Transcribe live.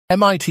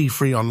MIT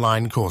Free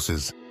Online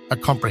Courses, a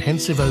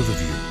comprehensive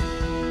overview.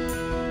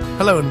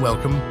 Hello and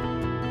welcome.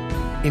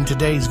 In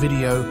today's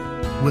video,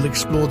 we'll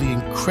explore the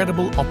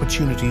incredible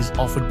opportunities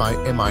offered by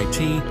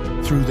MIT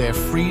through their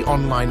free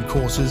online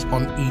courses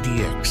on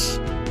EDX.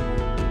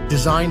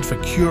 Designed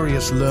for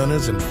curious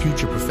learners and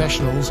future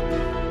professionals,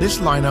 this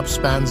lineup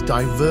spans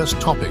diverse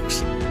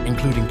topics,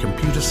 including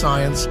computer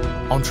science,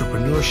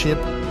 entrepreneurship,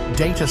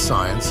 data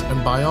science,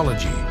 and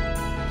biology.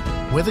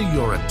 Whether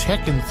you're a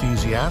tech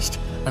enthusiast,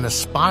 an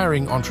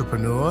aspiring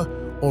entrepreneur,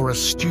 or a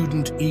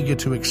student eager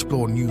to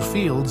explore new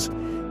fields,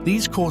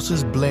 these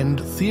courses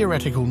blend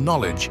theoretical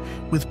knowledge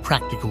with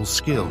practical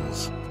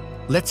skills.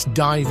 Let's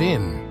dive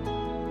in.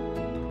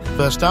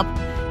 First up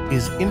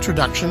is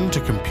Introduction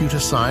to Computer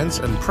Science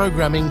and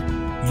Programming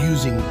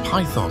using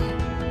Python.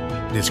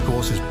 This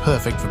course is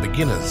perfect for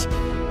beginners,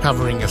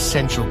 covering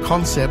essential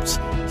concepts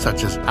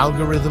such as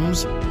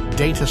algorithms,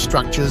 data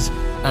structures,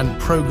 and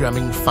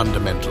programming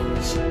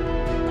fundamentals.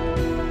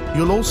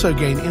 You'll also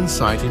gain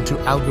insight into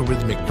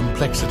algorithmic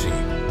complexity.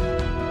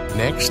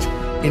 Next,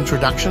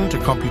 Introduction to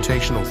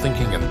Computational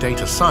Thinking and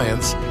Data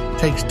Science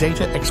takes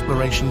data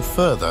exploration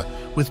further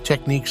with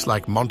techniques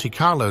like Monte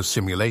Carlo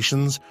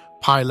simulations,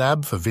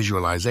 PyLab for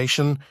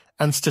visualization,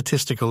 and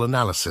statistical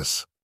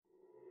analysis.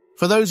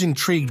 For those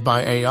intrigued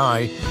by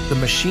AI, the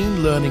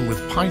Machine Learning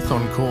with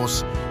Python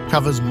course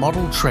covers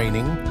model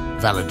training,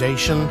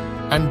 validation,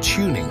 and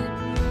tuning,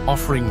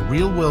 offering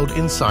real-world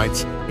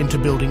insights into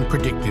building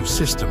predictive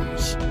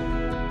systems.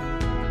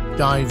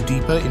 Dive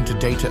deeper into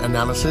data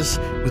analysis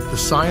with the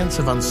Science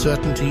of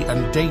Uncertainty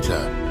and Data,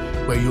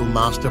 where you'll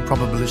master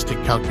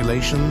probabilistic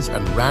calculations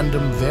and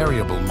random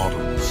variable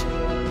models.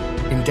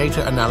 In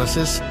data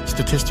analysis,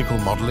 statistical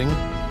modeling,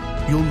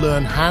 you'll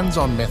learn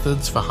hands-on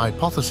methods for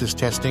hypothesis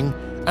testing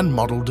and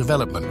model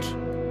development.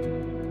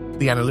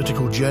 The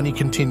analytical journey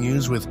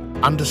continues with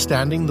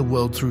Understanding the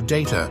World Through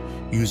Data,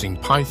 using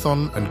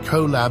Python and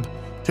Colab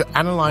to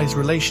analyze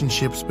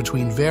relationships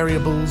between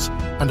variables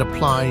and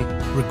apply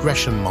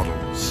regression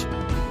models.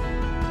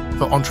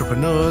 For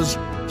entrepreneurs,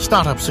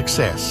 Startup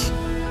Success,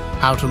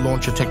 How to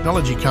Launch a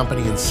Technology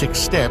Company in 6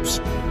 Steps,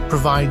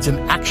 provides an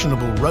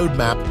actionable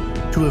roadmap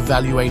to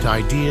evaluate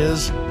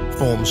ideas,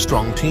 form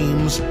strong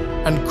teams,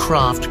 and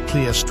craft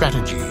clear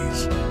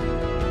strategies.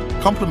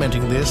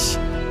 Complementing this,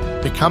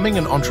 Becoming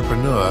an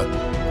Entrepreneur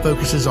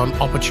focuses on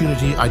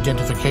opportunity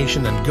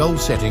identification and goal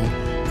setting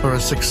for a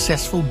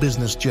successful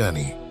business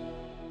journey.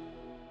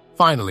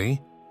 Finally,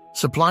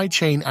 Supply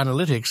Chain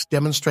Analytics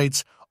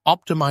demonstrates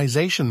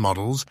optimization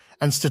models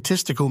and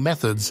statistical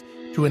methods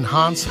to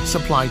enhance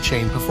supply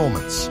chain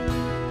performance.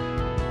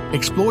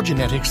 Explore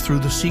genetics through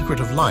The Secret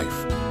of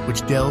Life,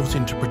 which delves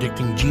into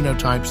predicting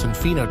genotypes and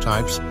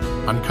phenotypes,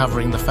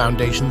 uncovering the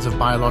foundations of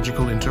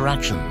biological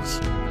interactions.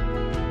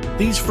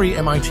 These free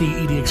MIT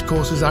EDX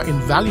courses are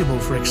invaluable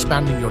for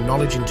expanding your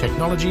knowledge in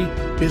technology,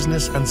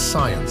 business, and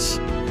science.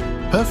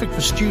 Perfect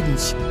for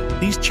students,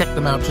 please check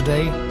them out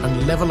today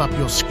and level up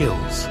your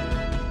skills.